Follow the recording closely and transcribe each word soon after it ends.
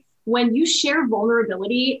when you share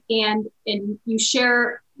vulnerability and you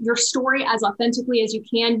share your story as authentically as you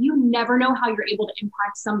can, you never know how you're able to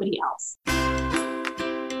impact somebody else.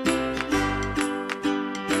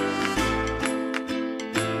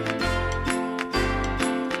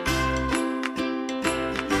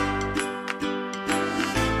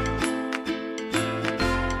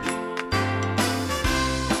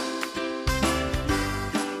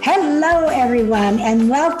 Hello, everyone, and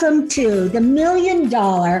welcome to the $1 Million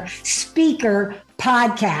Speaker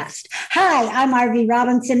Podcast. Hi, I'm Arvee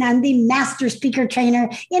Robinson. I'm the Master Speaker Trainer,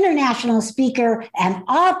 International Speaker, and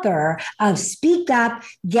author of Speak Up,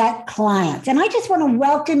 Get Clients. And I just want to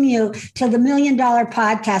welcome you to the $1 Million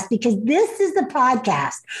Podcast because this is the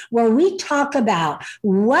podcast where we talk about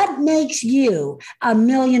what makes you a $1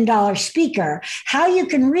 million speaker, how you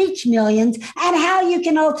can reach millions, and how you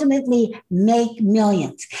can ultimately make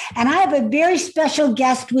millions. And I have a very special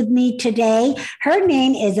guest with me today. Her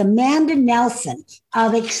name is Amanda Nelson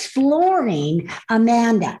of Exploring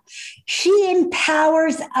Amanda. She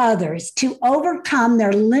empowers others to overcome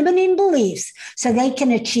their limiting beliefs so they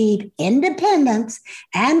can achieve independence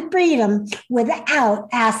and freedom without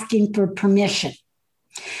asking for permission.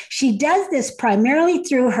 She does this primarily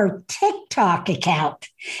through her TikTok account,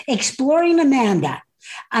 Exploring Amanda.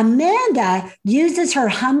 Amanda uses her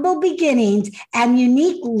humble beginnings and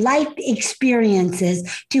unique life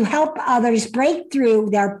experiences to help others break through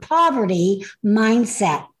their poverty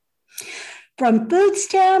mindset. From food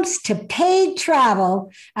stamps to paid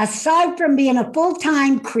travel, aside from being a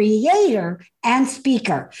full-time creator and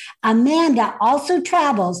speaker, Amanda also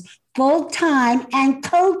travels full-time and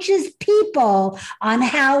coaches people on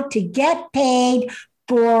how to get paid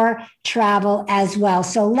for travel as well.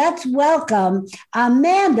 So let's welcome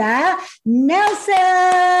Amanda Nelson.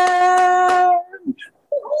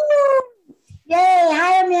 Yay.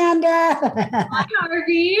 Hi, Amanda. Hi,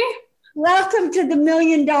 Arvee. Welcome to the $1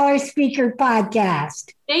 Million Speaker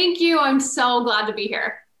Podcast. Thank you. I'm so glad to be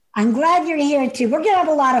here. I'm glad you're here too. We're going to have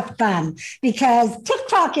a lot of fun because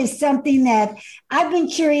TikTok is something that I've been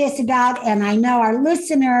curious about and I know our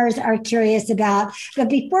listeners are curious about. But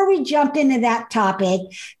before we jump into that topic,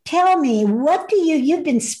 tell me, you've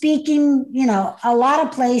been speaking, a lot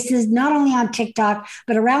of places, not only on TikTok,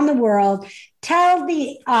 but around the world. Tell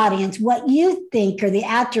the audience what you think are the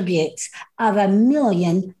attributes of a $1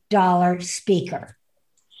 million speaker.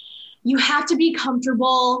 You have to be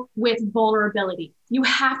comfortable with vulnerability. You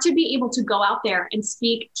have to be able to go out there and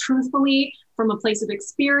speak truthfully from a place of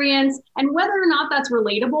experience. And whether or not that's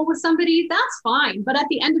relatable with somebody, that's fine. But at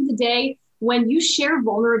the end of the day, when you share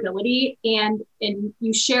vulnerability and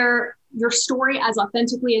you share your story as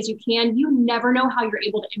authentically as you can, you never know how you're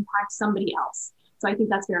able to impact somebody else. So I think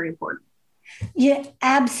that's very important. Yeah,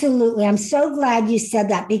 absolutely. I'm so glad you said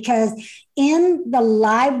that because in the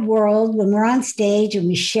live world, when we're on stage and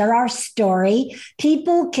we share our story,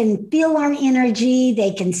 people can feel our energy.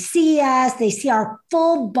 They can see us. They see our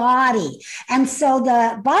full body. And so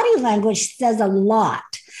the body language says a lot.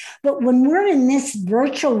 But when we're in this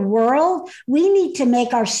virtual world, we need to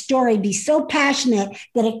make our story be so passionate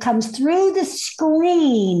that it comes through the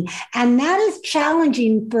screen. And that is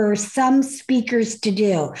challenging for some speakers to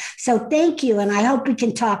do. So thank you. And I hope we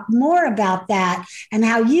can talk more about that and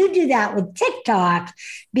how you do that with TikTok,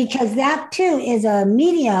 because that too is a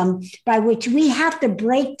medium by which we have to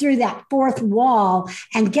break through that fourth wall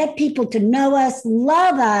and get people to know us,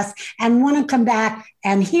 love us, and want to come back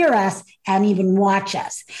and hear us and even watch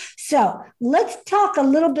us. So let's talk a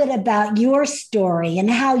little bit about your story and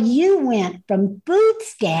how you went from food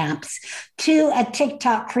stamps to a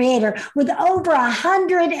TikTok creator with over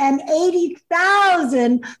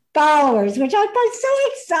 180,000 followers, which I find so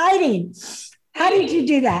exciting. How did you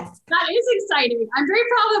do that? That is exciting. I'm very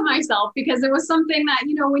proud of myself because it was something that,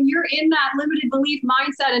 when you're in that limited belief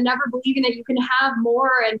mindset and never believing that you can have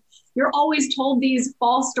more, and you're always told these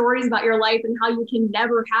false stories about your life and how you can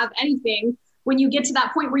never have anything. When you get to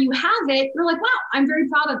that point where you have it, you're like, wow, I'm very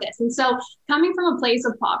proud of this. And so coming from a place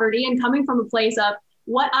of poverty and coming from a place of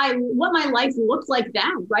what my life looked like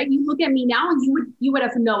then, right? You look at me now and you would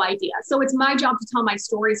have no idea. So it's my job to tell my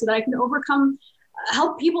story so that I can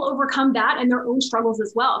help people overcome that and their own struggles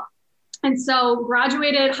as well. And so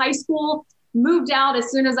graduated high school, moved out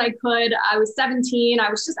as soon as I could. I was 17.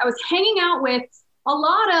 I was hanging out with a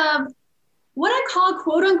lot of what I call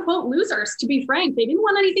quote unquote losers, to be frank. They didn't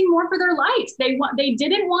want anything more for their lives. They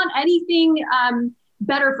didn't want anything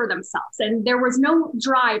better for themselves. And there was no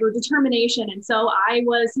drive or determination. And so I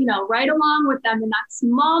was, right along with them in that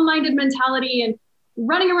small-minded mentality and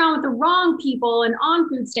running around with the wrong people and on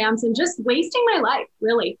food stamps and just wasting my life,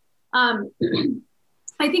 really.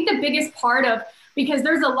 I think the biggest part of because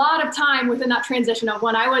there's a lot of time within that transition of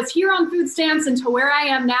when I was here on food stamps and to where I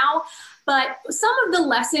am now. But some of the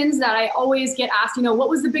lessons that I always get asked, what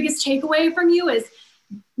was the biggest takeaway from you is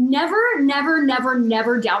never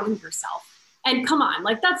doubting yourself. And come on,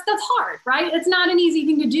 like that's hard, right? It's not an easy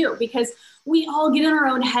thing to do because we all get in our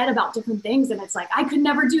own head about different things. And it's like, I could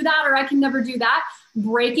never do that, or I can never do that.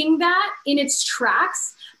 Breaking that in its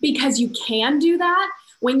tracks because you can do that.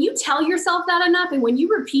 When you tell yourself that enough and when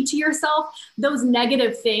you repeat to yourself those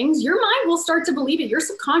negative things, your mind will start to believe it. Your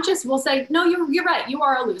subconscious will say, no, you're right. You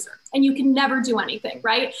are a loser and you can never do anything,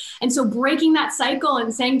 right? And so breaking that cycle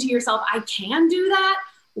and saying to yourself, I can do that.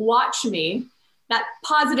 Watch me. That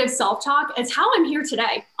positive self-talk is how I'm here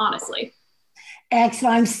today, honestly.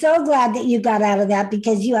 Excellent. I'm so glad that you got out of that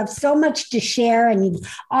because you have so much to share and you've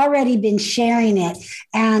already been sharing it.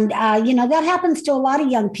 And, that happens to a lot of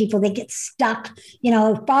young people. They get stuck,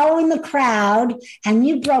 following the crowd, and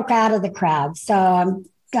you broke out of the crowd. So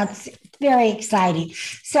that's very exciting.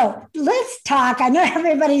 So let's talk. I know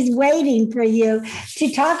everybody's waiting for you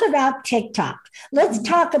to talk about TikTok. Let's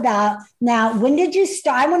talk about now, when did you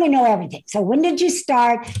start? I want to know everything. So when did you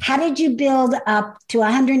start? How did you build up to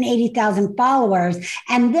 180,000 followers?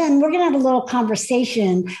 And then we're going to have a little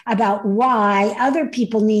conversation about why other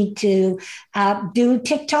people need to do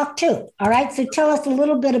TikTok too. All right. So tell us a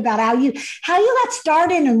little bit about how you got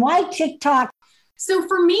started and why TikTok. So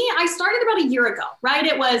for me, I started about a year ago, right?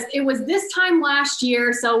 It was this time last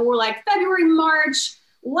year. So we're like February, March.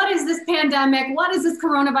 What is this pandemic? What is this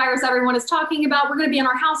coronavirus everyone is talking about? We're going to be in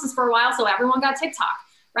our houses for a while. So everyone got TikTok,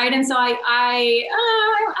 right? And so I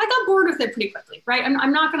got bored with it pretty quickly, right?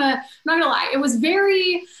 I'm not gonna lie. It was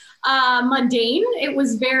very mundane. It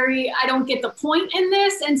was very, I don't get the point in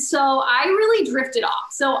this. And so I really drifted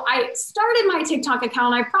off. So I started my TikTok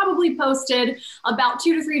account. I probably posted about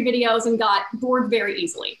 2 to 3 videos and got bored very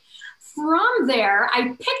easily. From there, I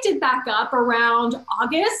picked it back up around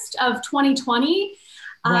August of 2020.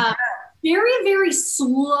 Wow. Very, very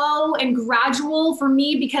slow and gradual for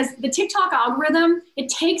me because the TikTok algorithm, it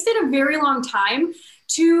takes it a very long time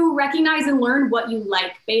to recognize and learn what you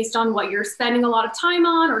like based on what you're spending a lot of time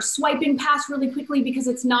on or swiping past really quickly because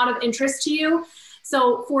it's not of interest to you.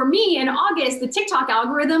 So for me in August, the TikTok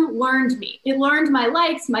algorithm learned me. It learned my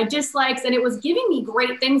likes, my dislikes, and it was giving me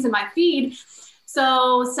great things in my feed.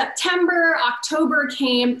 So September, October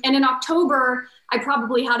came, and in October, I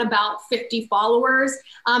probably had about 50 followers.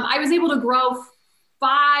 I was able to grow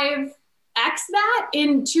 5x that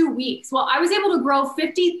in 2 weeks. Well, I was able to grow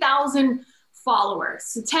 50,000 followers,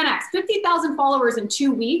 so 10x, 50,000 followers in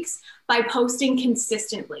 2 weeks by posting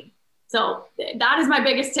consistently. So that is my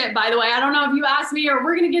biggest tip, by the way. I don't know if you asked me or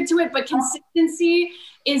we're going to get to it, but consistency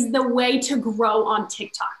is the way to grow on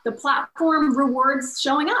TikTok. The platform rewards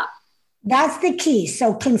showing up. That's the key.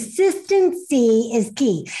 So consistency is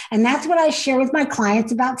key. And that's what I share with my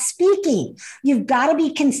clients about speaking. You've got to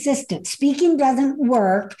be consistent. Speaking doesn't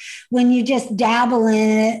work when you just dabble in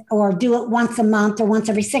it or do it once a month or once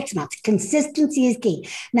every 6 months. Consistency is key.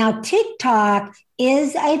 Now, TikTok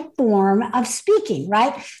is a form of speaking,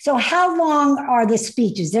 right? So how long are the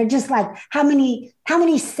speeches? They're just like, how many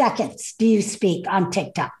seconds do you speak on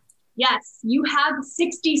TikTok? Yes, you have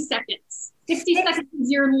 60 seconds. 60 seconds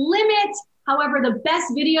is your limit. However, the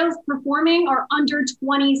best videos performing are under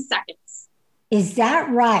 20 seconds. Is that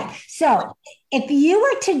right? So if you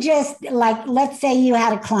were to just let's say you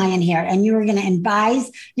had a client here and you were going to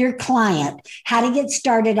advise your client how to get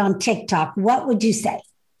started on TikTok, what would you say?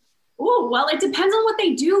 Oh, well, it depends on what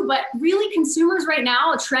they do, but really consumers right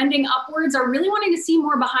now trending upwards are really wanting to see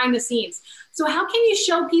more behind the scenes. So how can you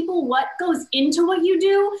show people what goes into what you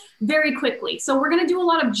do very quickly? So we're going to do a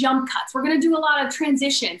lot of jump cuts. We're going to do a lot of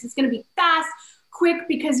transitions. It's going to be fast, quick,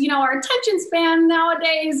 because, our attention span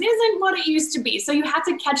nowadays isn't what it used to be. So you have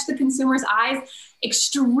to catch the consumer's eyes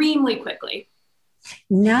extremely quickly.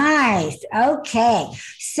 Nice. Okay.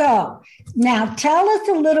 So now tell us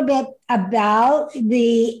a little bit about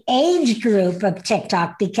the age group of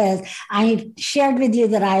TikTok, because I shared with you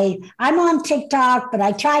that I'm on TikTok, but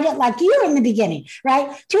I tried it like you in the beginning,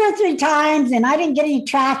 right? 2 or 3 times and I didn't get any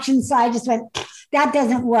traction. So I just went, that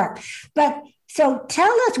doesn't work. But so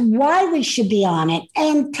tell us why we should be on it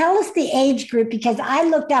and tell us the age group, because I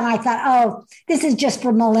looked down and I thought, oh, this is just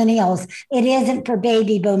for millennials. It isn't for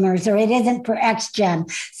baby boomers or it isn't for X Gen.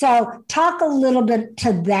 So talk a little bit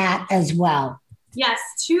to that as well. Yes.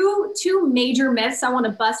 Two major myths I want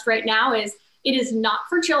to bust right now is it is not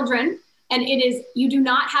for children. And you do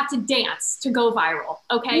not have to dance to go viral.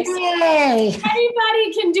 Okay. So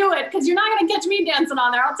anybody can do it because you're not going to catch me dancing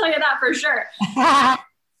on there. I'll tell you that for sure.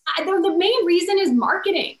 The main reason is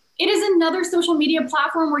marketing. It is another social media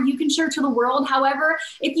platform where you can share to the world. However,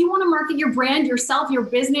 if you want to market your brand, yourself, your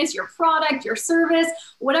business, your product, your service,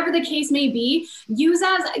 whatever the case may be, use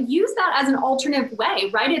that as an alternate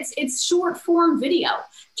way, right? It's short form video.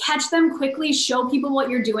 Catch them quickly, show people what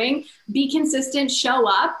you're doing, be consistent, show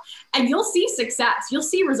up, and you'll see success. You'll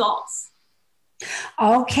see results.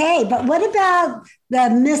 Okay, but what about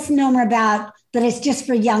the misnomer about that it's just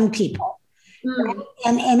for young people?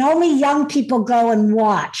 And only young people go and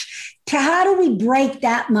watch. How do we break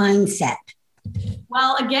that mindset?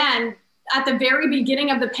 Well, again, at the very beginning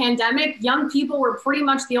of the pandemic, young people were pretty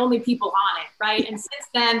much the only people on it, right? And since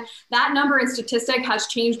then, that number and statistic has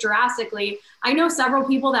changed drastically. I know several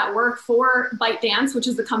people that work for ByteDance, which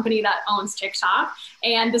is the company that owns TikTok,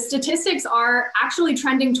 and the statistics are actually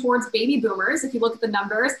trending towards baby boomers. If you look at the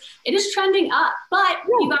numbers, it is trending up, but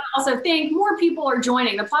you got to also think more people are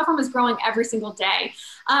joining. The platform is growing every single day.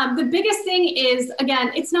 The biggest thing is,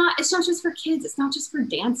 again, it's not just for kids. It's not just for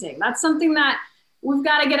dancing. That's something that we've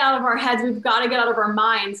got to get out of our heads. We've got to get out of our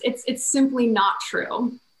minds. It's simply not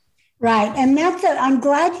true. Right. And I'm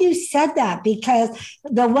glad you said that, because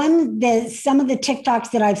some of the TikToks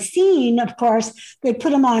that I've seen, of course, they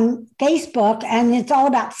put them on Facebook and it's all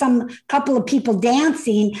about some couple of people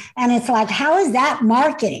dancing. And it's like, how is that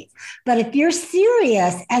marketing? But if you're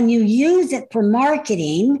serious and you use it for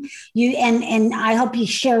marketing, and I hope you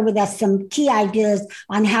share with us some key ideas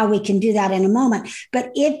on how we can do that in a moment.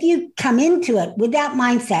 But if you come into it with that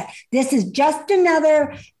mindset, this is just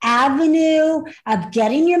another avenue of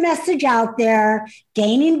getting your message out there,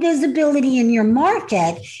 gaining visibility in your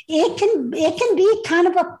market, it can be kind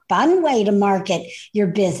of a fun way to market your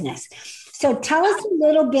business. So tell us a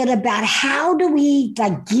little bit about how do we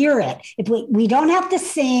gear it? If we don't have to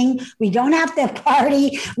sing, we don't have to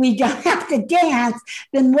party, we don't have to dance,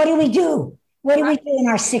 then what do we do? What do we do in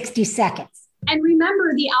our 60 seconds? And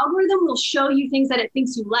remember, the algorithm will show you things that it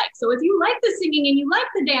thinks you like. So if you like the singing and you like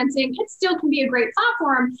the dancing, it still can be a great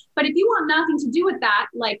platform. But if you want nothing to do with that,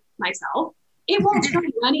 like myself, it won't show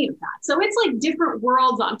you any of that. So it's like different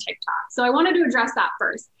worlds on TikTok. So I wanted to address that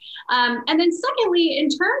first. And then secondly, in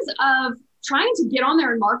terms of trying to get on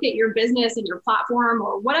there and market your business and your platform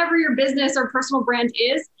or whatever your business or personal brand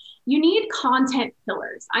is, you need content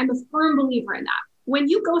pillars. I'm a firm believer in that. When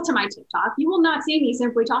you go to my TikTok, you will not see me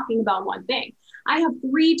simply talking about one thing. I have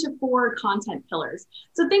 3 to 4 content pillars.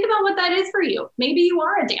 So think about what that is for you. Maybe you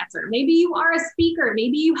are a dancer. Maybe you are a speaker.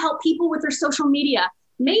 Maybe you help people with their social media.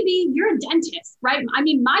 Maybe you're a dentist, right? I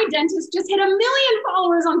mean, my dentist just hit 1 million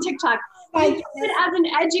followers on TikTok. I use it as an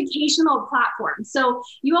educational platform. So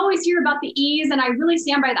you always hear about the E's, and I really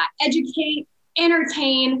stand by that. Educate,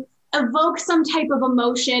 entertain, evoke some type of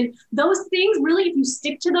emotion. Those things, really, if you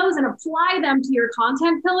stick to those and apply them to your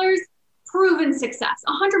content pillars, proven success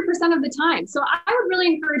 100% of the time. So I would really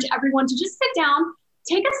encourage everyone to just sit down,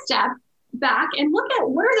 take a step back and look at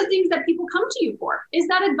what are the things that people come to you for? Is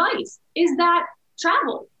that advice? Is that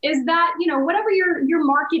travel? Is that, whatever your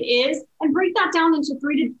market is, and break that down into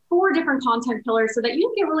 3 to 4 different content pillars so that you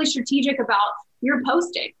can get really strategic about your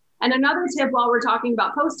posting. And another tip while we're talking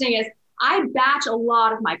about posting is I batch a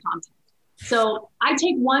lot of my content. So I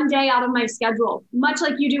take one day out of my schedule, much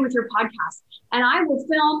like you do with your podcast, and I will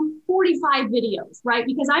film 45 videos, right?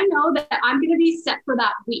 Because I know that I'm going to be set for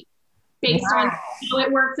that week based on how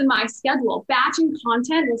it works in my schedule. Batching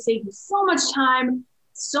content will save you so much time,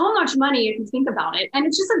 so much money if you think about it. And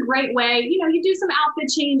it's just a great way. You do some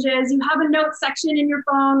outfit changes. You have a note section in your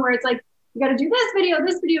phone where it's like, you got to do this video,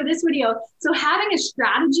 this video, this video. So having a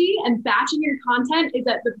strategy and batching your content is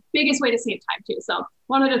the biggest way to save time too. So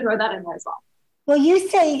wanted to throw that in there as well. Well, you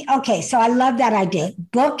say, okay, so I love that idea.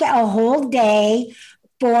 Book a whole day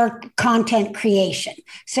for content creation.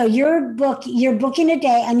 So you're booking a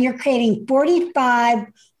day and you're creating 45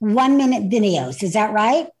 1-minute videos. Is that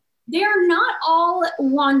right? They're not all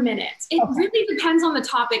 1 minute. It really depends on the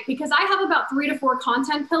topic, because I have about 3 to 4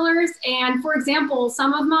 content pillars. And for example,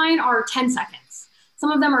 some of mine are 10 seconds.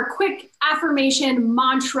 Some of them are quick affirmation,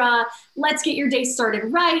 mantra, let's get your day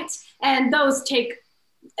started right. And those take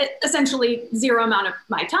essentially 0 amount of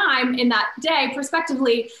my time in that day,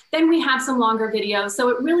 prospectively. Then we have some longer videos. So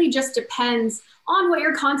it really just depends on what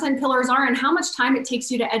your content pillars are and how much time it takes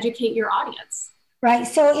you to educate your audience. Right.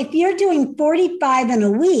 So if you're doing 45 in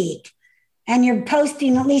a week and you're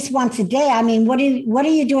posting at least once a day, I mean, what are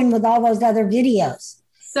you doing with all those other videos?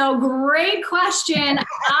 So great question.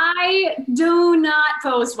 I do not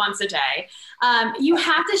post once a day. You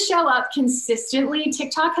have to show up consistently.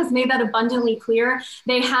 TikTok has made that abundantly clear.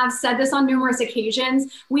 They have said this on numerous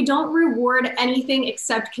occasions. We don't reward anything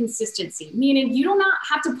except consistency, meaning you do not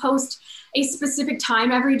have to post a specific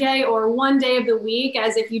time every day or one day of the week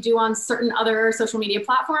as if you do on certain other social media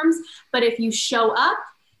platforms. But if you show up,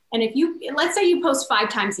 and if you, let's say you post 5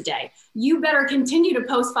 times a day, you better continue to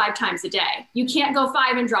post 5 times a day. You can't go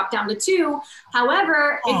 5 and drop down to 2.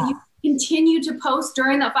 However, if you continue to post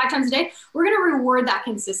during that 5 times a day, we're going to reward that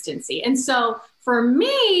consistency. And so for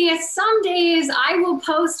me, some days I will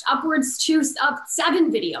post upwards to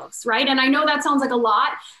 7 videos, right? And I know that sounds like a lot.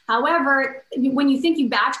 However, when you think you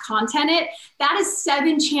batch content it, that is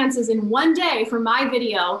 7 chances in one day for my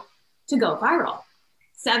video to go viral.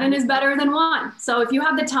 7 is better than 1. So if you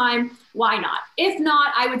have the time, why not? If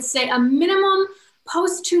not, I would say a minimum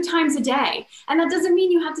post 2 times a day. And that doesn't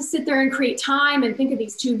mean you have to sit there and create time and think of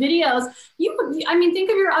these 2 videos.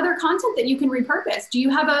 Think of your other content that you can repurpose. Do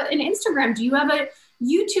you have an Instagram? Do you have a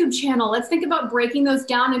YouTube channel? Let's think about breaking those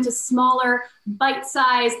down into smaller,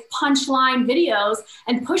 bite-sized punchline videos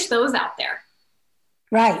and push those out there.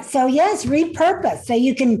 Right. So yes, repurpose. So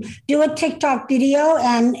you can do a TikTok video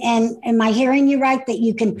and am I hearing you right that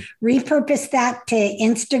you can repurpose that to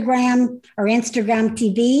Instagram or Instagram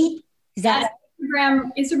TV? Is that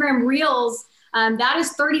Instagram Reels? That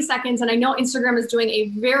is 30 seconds. And I know Instagram is doing a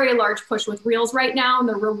very large push with Reels right now. And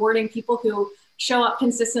they're rewarding people who show up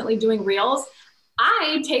consistently doing Reels.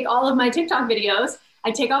 I take all of my TikTok videos, I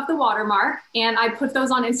take off the watermark and I put those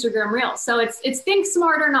on Instagram Reels. So it's think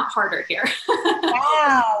smarter, not harder here.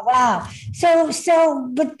 Wow.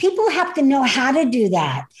 But people have to know how to do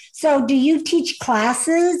that. So do you teach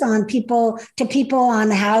classes on people on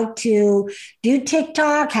how to do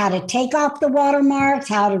TikTok, how to take off the watermarks,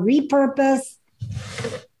 how to repurpose?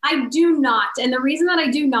 I do not. And the reason that I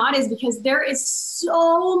do not is because there is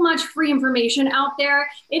so much free information out there.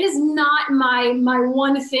 It is not my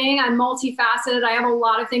one thing. I'm multifaceted. I have a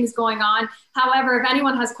lot of things going on. However, if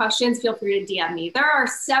anyone has questions, feel free to DM me. There are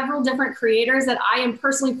several different creators that I am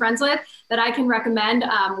personally friends with that I can recommend.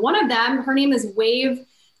 One of them, her name is Wave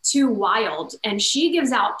to Wild, and she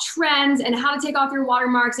gives out trends and how to take off your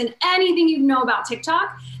watermarks and anything you know about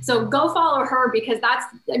TikTok. So go follow her because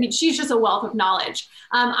she's just a wealth of knowledge.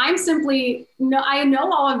 I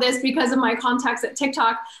know all of this because of my contacts at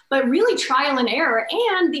TikTok, but really trial and error.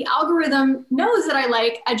 And the algorithm knows that I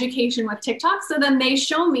like education with TikTok. So then they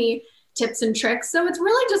show me tips and tricks. So it's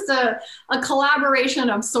really just a collaboration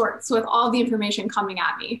of sorts with all the information coming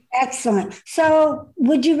at me. Excellent. So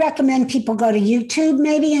would you recommend people go to YouTube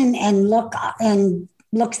maybe and look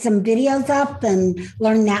some videos up and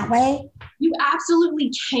learn that way? You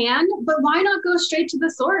absolutely can, but why not go straight to the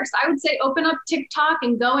source? I would say open up TikTok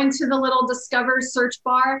and go into the little Discover search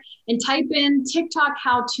bar and type in TikTok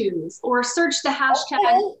how-tos or search the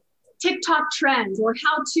hashtag TikTok trends or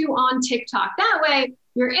how-to on TikTok. That way,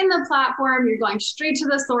 you're in the platform, you're going straight to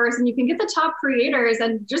the source, and you can get the top creators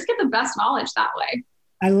and just get the best knowledge that way.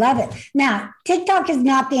 I love it. Now, TikTok is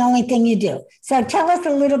not the only thing you do. So tell us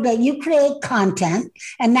a little bit. You create content,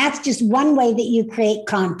 and that's just one way that you create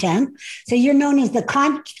content. So you're known as the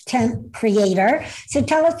content creator. So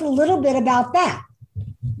tell us a little bit about that.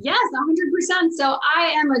 Yes, 100%. So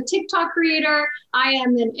I am a TikTok creator. I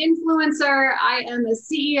am an influencer. I am a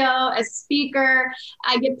CEO, a speaker.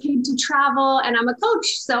 I get paid to travel, and I'm a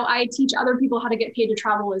coach. So I teach other people how to get paid to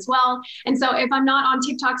travel as well. And so if I'm not on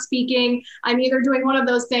TikTok speaking, I'm either doing one of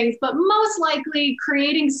those things, but most likely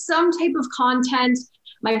creating some type of content.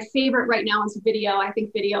 My favorite right now is video. I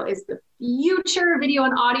think video is the future, video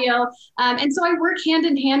and audio. And so I work hand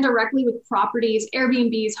in hand directly with properties,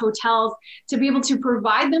 Airbnbs, hotels, to be able to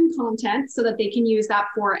provide them content so that they can use that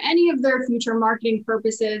for any of their future marketing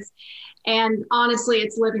purposes. And honestly,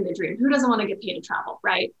 it's living the dream. Who doesn't want to get paid to travel,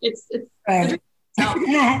 right? It's right. So I'm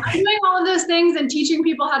doing all of those things and teaching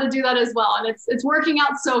people how to do that as well. And it's working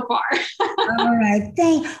out so far. All right.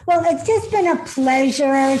 Well, it's just been a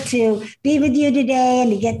pleasure to be with you today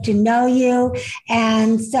and to get to know you.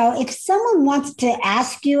 And so if someone wants to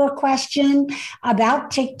ask you a question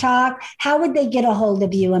about TikTok, how would they get a hold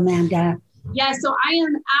of you, Amanda? Yeah, so I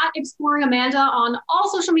am at Exploring Amanda on all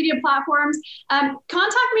social media platforms.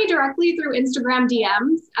 Contact me directly through Instagram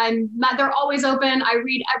DMs. They're always open. I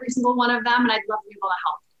read every single one of them, and I'd love to be able to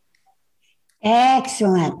help.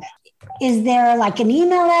 Excellent. Is there like an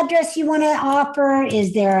email address you want to offer?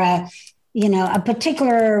 Is there a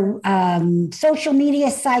particular social media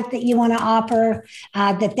site that you want to offer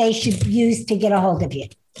that they should use to get a hold of you?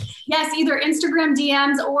 Yes, either Instagram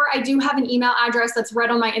DMs, or I do have an email address that's right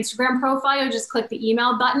on my Instagram profile. Just click the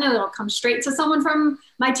email button and it'll come straight to someone from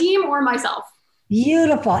my team or myself.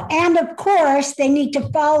 Beautiful. And of course, they need to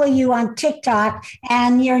follow you on TikTok.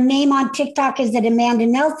 And your name on TikTok, is it Amanda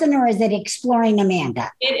Nelson or is it Exploring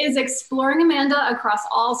Amanda? It is Exploring Amanda across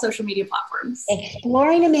all social media platforms.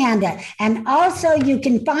 Exploring Amanda. And also you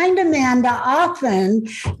can find Amanda often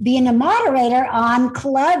being a moderator on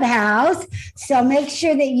Clubhouse. So make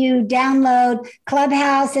sure that you download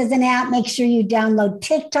Clubhouse as an app. Make sure you download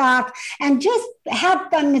TikTok and just have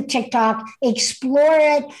fun with TikTok, explore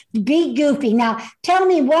it, be goofy. Now, tell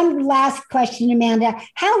me one last question, Amanda.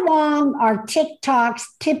 How long are TikToks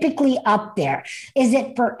typically up there? Is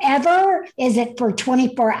it forever? Is it for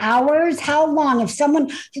 24 hours? How long? If someone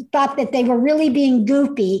thought that they were really being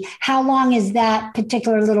goofy, how long is that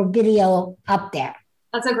particular little video up there?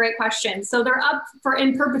 That's a great question. So they're up for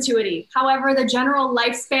in perpetuity. However, the general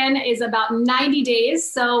lifespan is about 90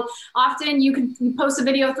 days. So often you post a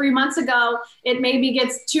video 3 months ago, it maybe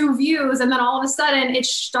gets 2 views, and then all of a sudden it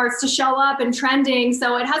starts to show up and trending.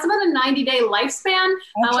 So it has about a 90-day lifespan.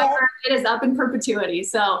 Okay. However, it is up in perpetuity.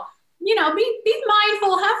 So, you know, be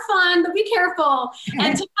mindful, have fun, but be careful.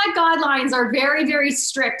 And TikTok guidelines are very, very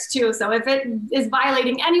strict too. So if it is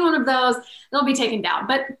violating any one of those, they'll be taken down.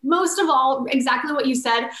 But most of all, exactly what you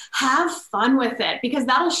said, have fun with it, because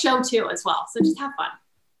that'll show too as well. So just have fun.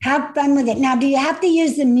 Have fun with it. Now, do you have to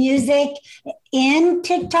use the music in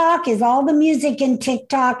TikTok? Is all the music in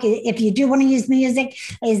TikTok, if you do want to use music,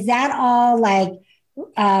 is that all like,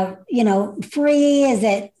 free? Is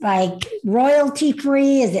it like royalty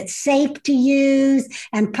free? Is it safe to use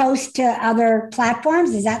and post to other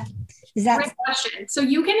platforms? Is that great question? So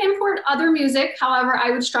you can import other music. However, I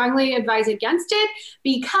would strongly advise against it,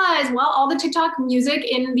 because while all the TikTok music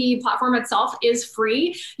in the platform itself is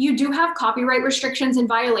free, you do have copyright restrictions and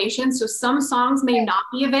violations. So some songs may not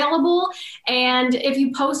be available. And if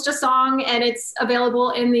you post a song and it's available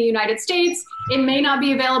in the United States, it may not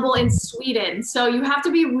be available in Sweden. So you have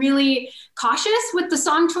to be really cautious with the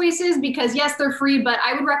song choices, because yes, they're free, but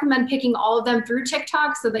I would recommend picking all of them through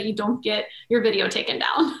TikTok so that you don't get your video taken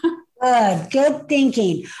down. Good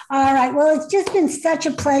thinking. All right. Well, it's just been such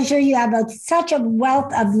a pleasure. You have such a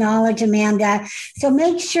wealth of knowledge, Amanda. So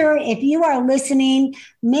make sure, if you are listening,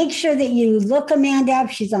 make sure that you look Amanda up.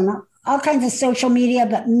 She's on all kinds of social media,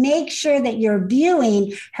 but make sure that you're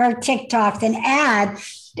viewing her TikToks and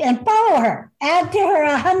follow her. Add to her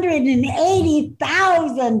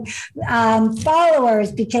 180,000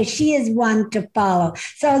 followers, because she is one to follow.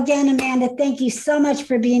 So again, Amanda, thank you so much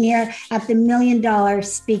for being here at the $1 Million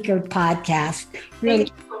Speaker Podcast. Really,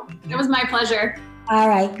 thank you. It was my pleasure. All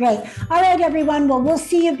right, great. All right, everyone. Well, we'll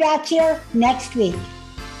see you back here next week.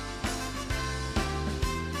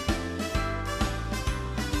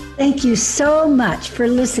 Thank you so much for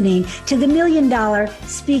listening to the $1 Million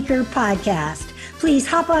Speaker Podcast. Please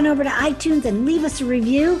hop on over to iTunes and leave us a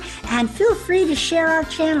review, and feel free to share our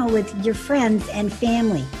channel with your friends and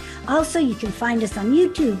family. Also, you can find us on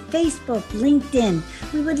YouTube, Facebook, LinkedIn.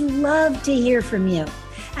 We would love to hear from you.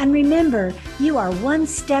 And remember, you are one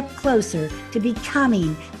step closer to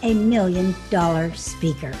becoming a $1 Million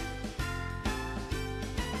Speaker.